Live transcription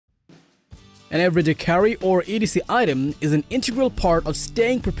An everyday carry or EDC item is an integral part of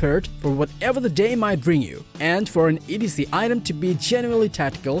staying prepared for whatever the day might bring you. And for an EDC item to be genuinely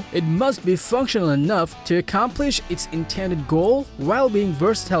tactical, it must be functional enough to accomplish its intended goal while being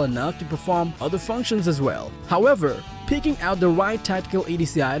versatile enough to perform other functions as well. However, picking out the right tactical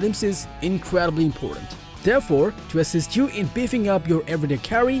EDC items is incredibly important. Therefore, to assist you in beefing up your everyday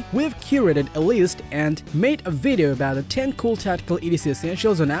carry, we've curated a list and made a video about the 10 cool tactical EDC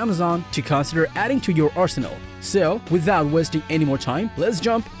essentials on Amazon to consider adding to your arsenal. So, without wasting any more time, let's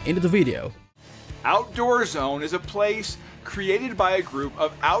jump into the video. Outdoor Zone is a place created by a group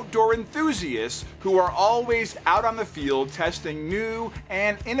of outdoor enthusiasts who are always out on the field testing new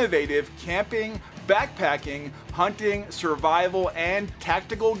and innovative camping, backpacking, hunting, survival, and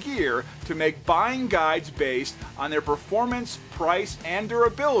tactical gear to make buying guides based on their performance, price, and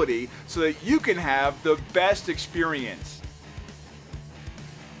durability so that you can have the best experience.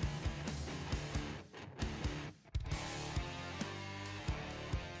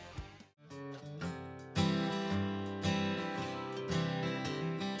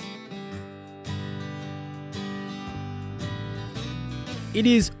 It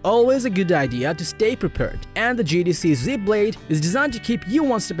is always a good idea to stay prepared, and the GDC ZIP Blade is designed to keep you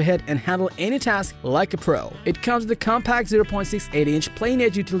one step ahead and handle any task like a pro. It comes with a compact 0.68-inch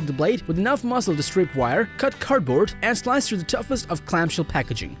plain-edge utility blade with enough muscle to strip wire, cut cardboard, and slice through the toughest of clamshell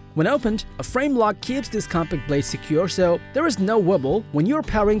packaging. When opened, a frame lock keeps this compact blade secure so there is no wobble when you're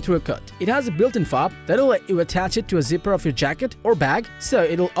powering through a cut. It has a built-in fob that'll let you attach it to a zipper of your jacket or bag, so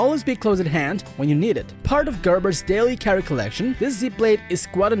it'll always be close at hand when you need it. Part of Gerber's daily carry collection, this ZIP Blade is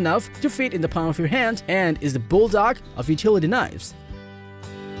squat enough to fit in the palm of your hand and is the bulldog of utility knives.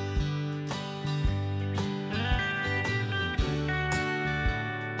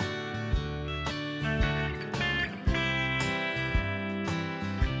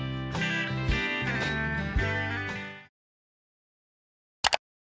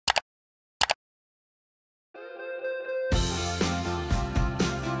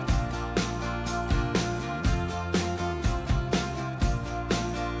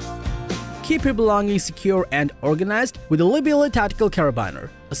 Keep your belongings secure and organized with the LeBeila Tactical Carabiner,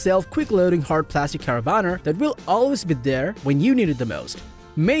 a self-quick-loading hard plastic carabiner that will always be there when you need it the most.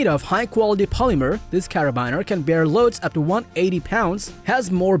 Made of high-quality polymer, this carabiner can bear loads up to 180 pounds, has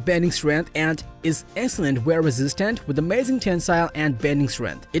more bending strength, and is excellent wear-resistant with amazing tensile and bending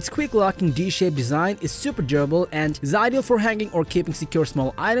strength. Its quick-locking D-shaped design is super durable and is ideal for hanging or keeping secure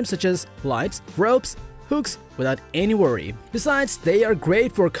small items such as lights, ropes, hooks without any worry. Besides, they are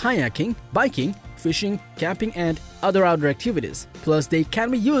great for kayaking, biking, fishing, camping, and other outdoor activities. Plus, they can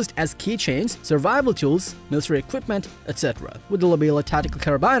be used as keychains, survival tools, military equipment, etc. With the LeBeila Tactical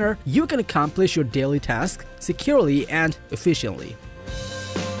Carabiner, you can accomplish your daily tasks securely and efficiently.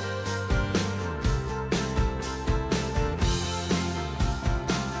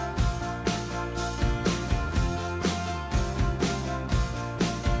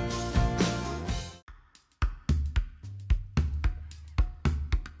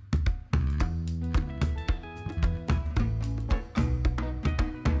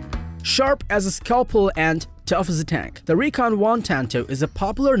 Sharp as a scalpel and tough as a tank, the Recon 1 Tanto is a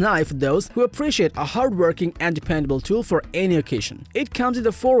popular knife for those who appreciate a hard-working and dependable tool for any occasion. It comes with a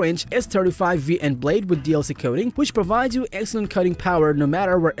 4-inch S35VN blade with DLC coating, which provides you excellent cutting power no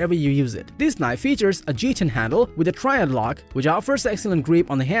matter wherever you use it. This knife features a G10 handle with a triad lock, which offers excellent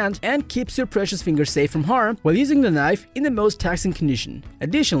grip on the hand and keeps your precious fingers safe from harm while using the knife in the most taxing condition.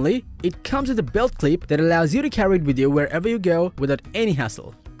 Additionally, it comes with a belt clip that allows you to carry it with you wherever you go without any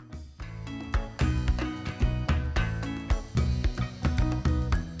hassle.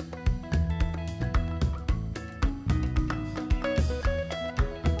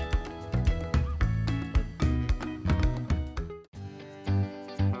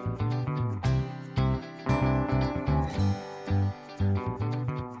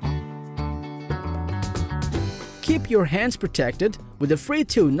 Keep your hands protected with the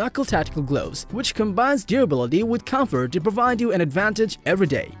FREETOO Knuckle Tactical Gloves, which combines durability with comfort to provide you an advantage every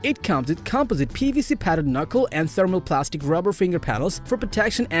day. It comes with composite PVC padded knuckle and thermal plastic rubber finger panels for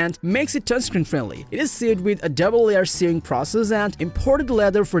protection and makes it touchscreen friendly. It is sealed with a double-layer sewing process and imported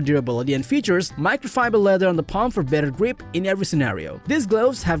leather for durability and features microfiber leather on the palm for better grip in every scenario. These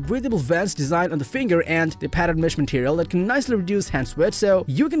gloves have breathable vents designed on the finger and the padded mesh material that can nicely reduce hand sweat so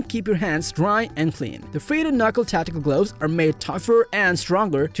you can keep your hands dry and clean. The FREETOO Knuckle Tactical Gloves are made tougher and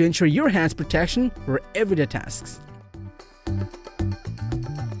stronger to ensure your hands protection for everyday tasks.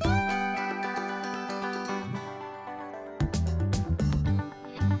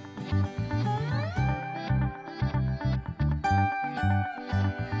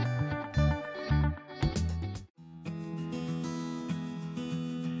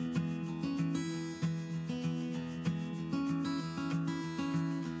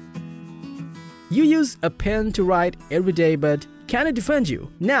 You use a pen to write every day, but can it defend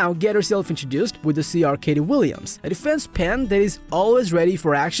you? Now get yourself introduced with the CRKT Williams, a defense pen that is always ready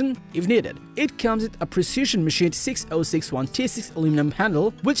for action if needed. It comes with a precision machined 6061 T6 aluminum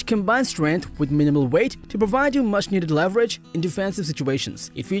handle, which combines strength with minimal weight to provide you much needed leverage in defensive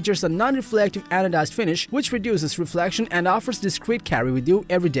situations. It features a non-reflective anodized finish, which reduces reflection and offers discreet carry with you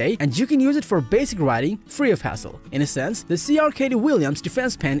every day, and you can use it for basic writing free of hassle. In a sense, the CRKT Williams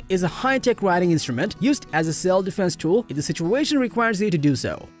defense pen is a high-tech writing instrument used as a self-defense tool if the situation requires you to do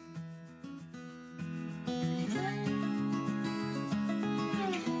so.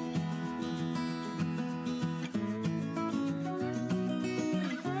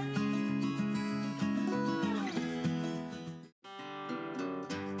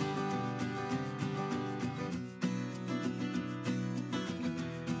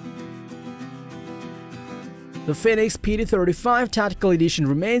 The Fenix PT35 Tactical Edition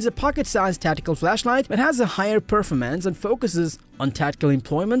remains a pocket-sized tactical flashlight but has a higher performance and focuses on tactical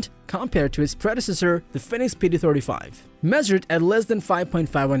employment compared to its predecessor, the Fenix PT35. Measured at less than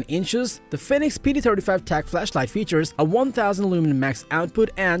 5.51 inches, the Fenix PT35 TAC flashlight features a 1000 lumen max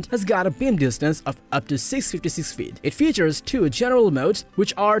output and has got a beam distance of up to 656 feet. It features two general modes,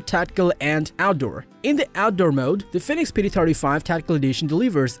 which are tactical and outdoor. In the outdoor mode, the Fenix PT35 Tactical Edition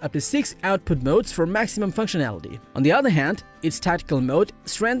delivers up to 6 output modes for maximum functionality. On the other hand, its tactical mode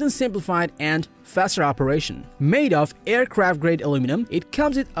strengthens, simplified, and faster operation. Made of aircraft-grade aluminum, it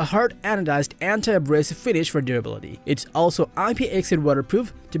comes with a hard anodized anti-abrasive finish for durability. It's also IPX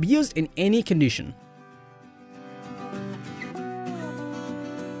waterproof to be used in any condition.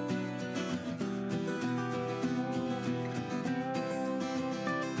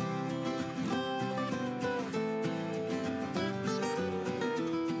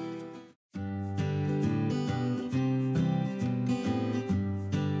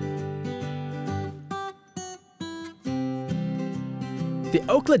 The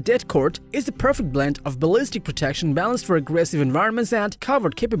Oakley Det Cord is the perfect blend of ballistic protection balanced for aggressive environments and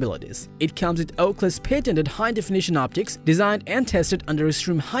covered capabilities. It comes with Oakley's patented high-definition optics, designed and tested under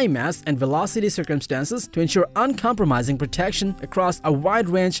extreme high mass and velocity circumstances to ensure uncompromising protection across a wide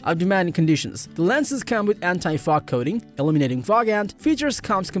range of demanding conditions. The lenses come with anti-fog coating, eliminating fog, and features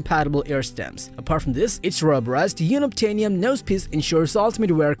comms-compatible air stems. Apart from this, its rubberized unobtainium nosepiece ensures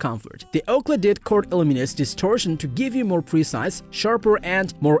ultimate wear comfort. The Oakley Det Cord eliminates distortion to give you more precise, sharper,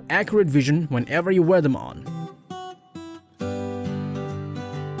 and more accurate vision whenever you wear them on.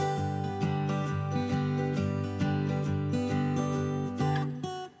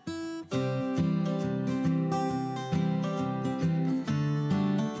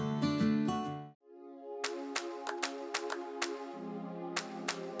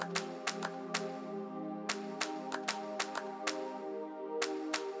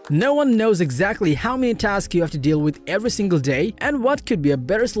 No one knows exactly how many tasks you have to deal with every single day, and what could be a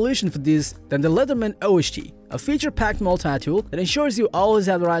better solution for this than the Leatherman OHT, a feature-packed multi-tool that ensures you always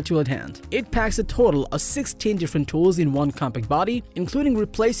have the right tool at hand. It packs a total of 16 different tools in one compact body, including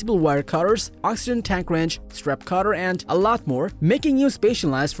replaceable wire cutters, oxygen tank wrench, strap cutter, and a lot more, making you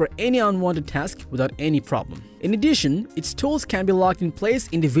specialized for any unwanted task without any problem. In addition, its tools can be locked in place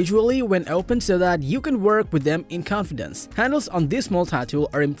individually when opened so that you can work with them in confidence. Handles on this multi-tool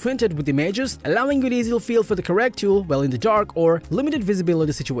are imprinted with images, allowing you to easily feel for the correct tool while in the dark or limited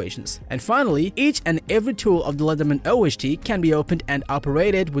visibility situations. And finally, each and every tool of the Leatherman OHT can be opened and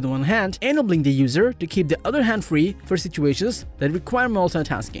operated with one hand, enabling the user to keep the other hand free for situations that require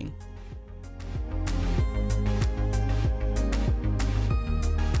multitasking.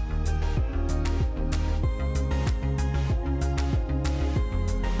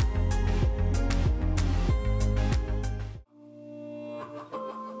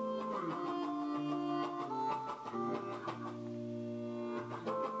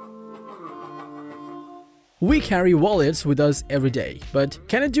 We carry wallets with us every day, but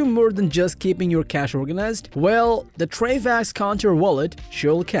can it do more than just keeping your cash organized? Well, the Trayvax Contour wallet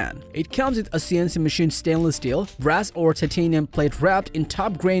surely can. It comes with a CNC machined stainless steel, brass or titanium plate wrapped in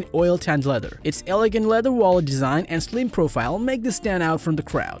top-grain oil-tanned leather. Its elegant leather wallet design and slim profile make this stand out from the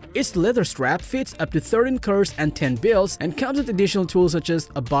crowd. Its leather strap fits up to 13 colors and 10 bills and comes with additional tools such as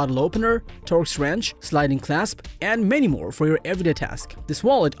a bottle opener, Torx wrench, sliding clasp, and many more for your everyday task. This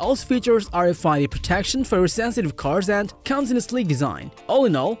wallet also features RFID protection for your sensitive cards and comes in a sleek design. All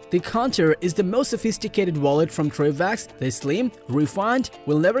in all, the Contour is the most sophisticated wallet from Trayvax that is slim, refined,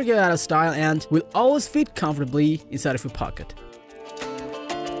 will never get out of style, and will always fit comfortably inside of your pocket.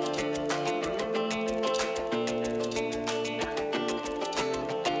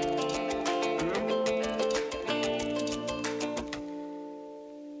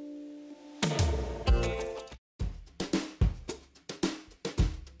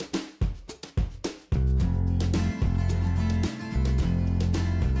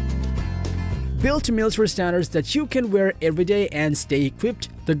 Built to military standards that you can wear every day and stay equipped,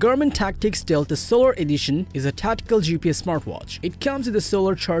 the Garmin tactix Delta Solar Edition is a tactical GPS smartwatch. It comes with a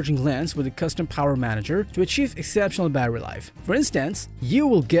solar charging lens with a custom power manager to achieve exceptional battery life. For instance, you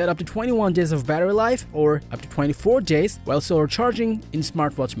will get up to 21 days of battery life or up to 24 days while solar charging in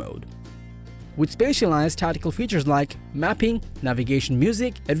smartwatch mode. With specialized tactical features like mapping, navigation,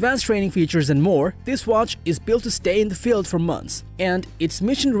 music, advanced training features and more, this watch is built to stay in the field for months. And its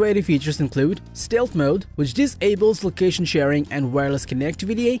mission-ready features include stealth mode, which disables location sharing and wireless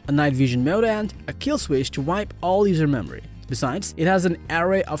connectivity, a night vision mode, and a kill switch to wipe all user memory. Besides, it has an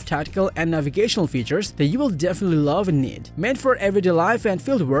array of tactical and navigational features that you will definitely love and need. Meant for everyday life and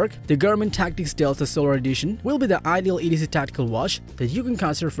field work, the Garmin tactix Delta Solar Edition will be the ideal EDC tactical watch that you can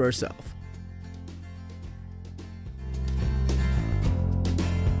consider for yourself.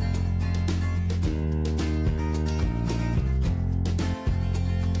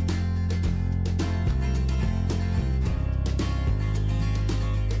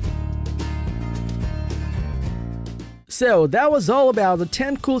 So that was all about the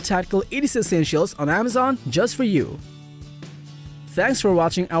 10 cool tactical EDC essentials on Amazon just for you. Thanks for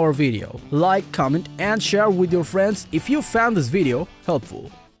watching our video. Like, comment and share with your friends if you found this video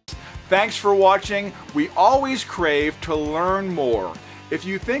helpful. Thanks for watching. We always crave to learn more. If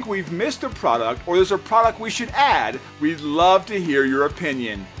you think we've missed a product or there's a product we should add, we'd love to hear your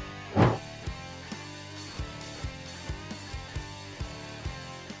opinion.